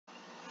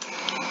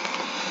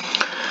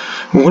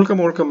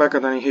Welcome back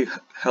at any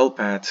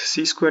help at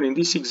C-square. In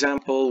this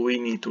example, we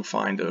need to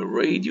find the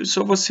radius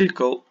of a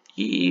circle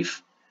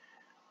if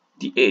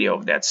the area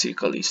of that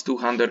circle is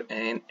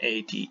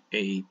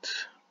 288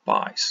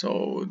 pi.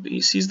 So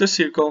this is the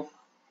circle.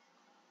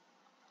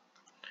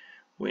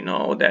 We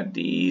know that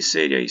this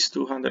area is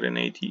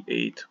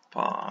 288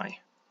 pi.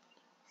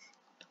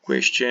 The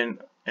question,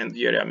 and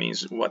the area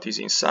means what is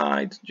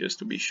inside, just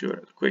to be sure.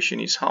 The question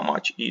is how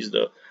much is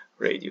the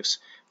radius.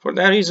 For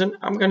that reason,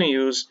 I'm going to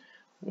use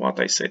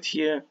what I said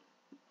here.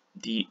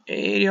 The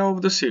area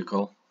of the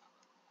circle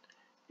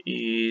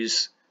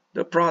is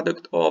the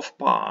product of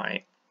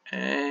pi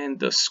and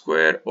the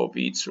square of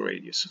its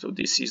radius. So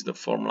this is the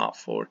formula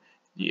for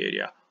the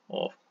area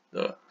of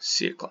the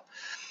circle.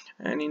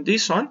 And in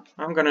this one,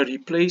 I'm going to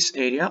replace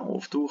area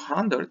of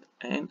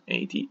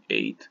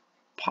 288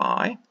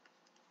 pi.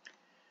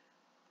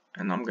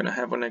 And I'm going to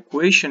have an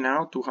equation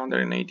now,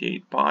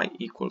 288 pi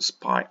equals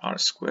pi r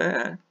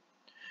squared.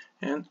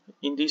 And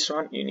in this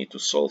one, you need to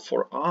solve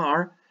for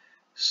r.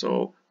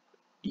 So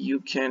you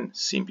can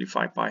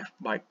simplify pi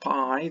by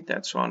pi.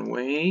 That's one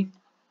way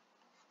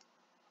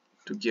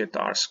to get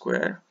r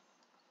squared.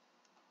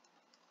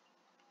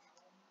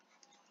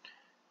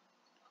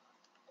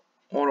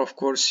 Or of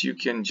course you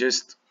can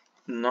just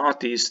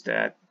notice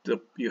that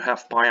you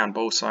have pi on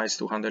both sides,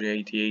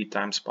 288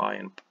 times pi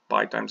and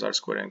pi times r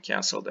squared, and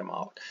cancel them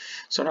out.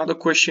 So now the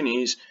question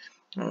is,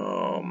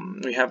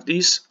 we have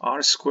this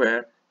r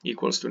squared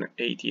equals to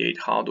 88.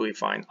 How do we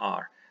find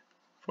r?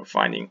 For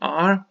finding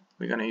r,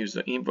 we're going to use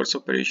the inverse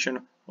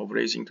operation of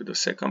raising to the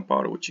second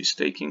power, which is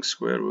taking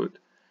square root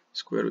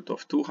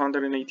of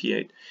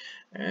 288.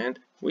 And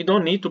we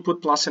don't need to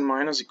put plus and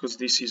minus because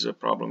this is a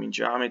problem in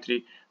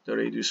geometry. The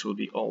radius will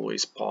be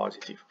always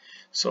positive.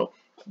 So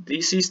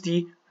this is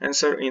the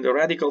answer in the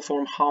radical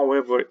form.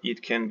 However,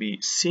 it can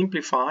be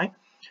simplified,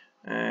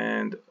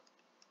 and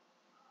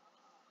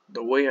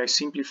the way I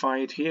simplify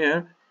it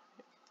here,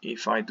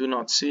 if I do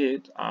not see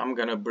it, I'm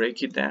gonna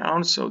break it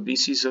down. So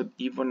this is an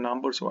even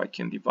number, so I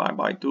can divide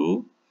by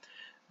 2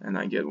 and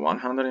I get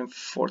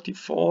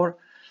 144.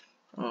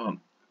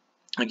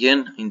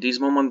 Again, in this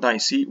moment I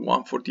see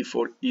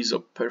 144 is a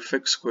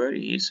perfect square,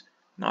 is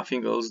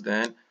nothing else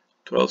than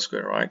 12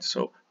 square, right?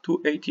 So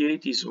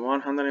 288 is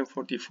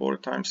 144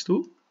 times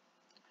 2,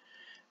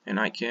 and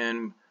I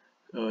can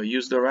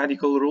use the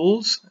radical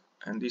rules,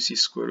 and this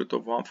is square root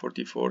of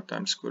 144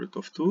 times square root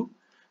of 2,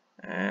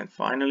 and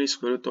finally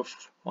square root of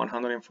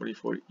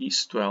 144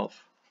 is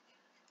 12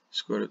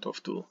 square root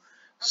of 2.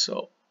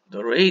 So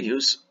the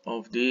radius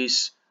of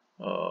this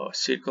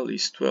circle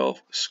is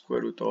 12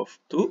 square root of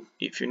 2.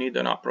 If you need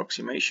an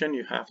approximation,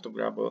 you have to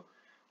grab a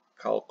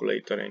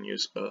calculator and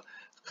use a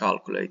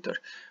calculator.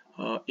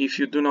 If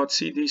you do not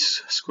see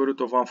this square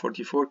root of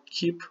 144,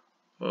 keep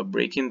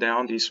breaking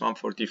down this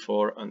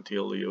 144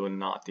 until you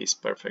notice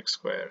perfect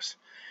squares.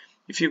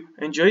 If you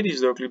enjoyed this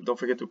video clip, don't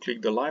forget to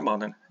click the like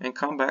button and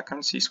come back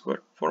on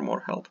C-square for more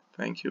help.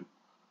 Thank you.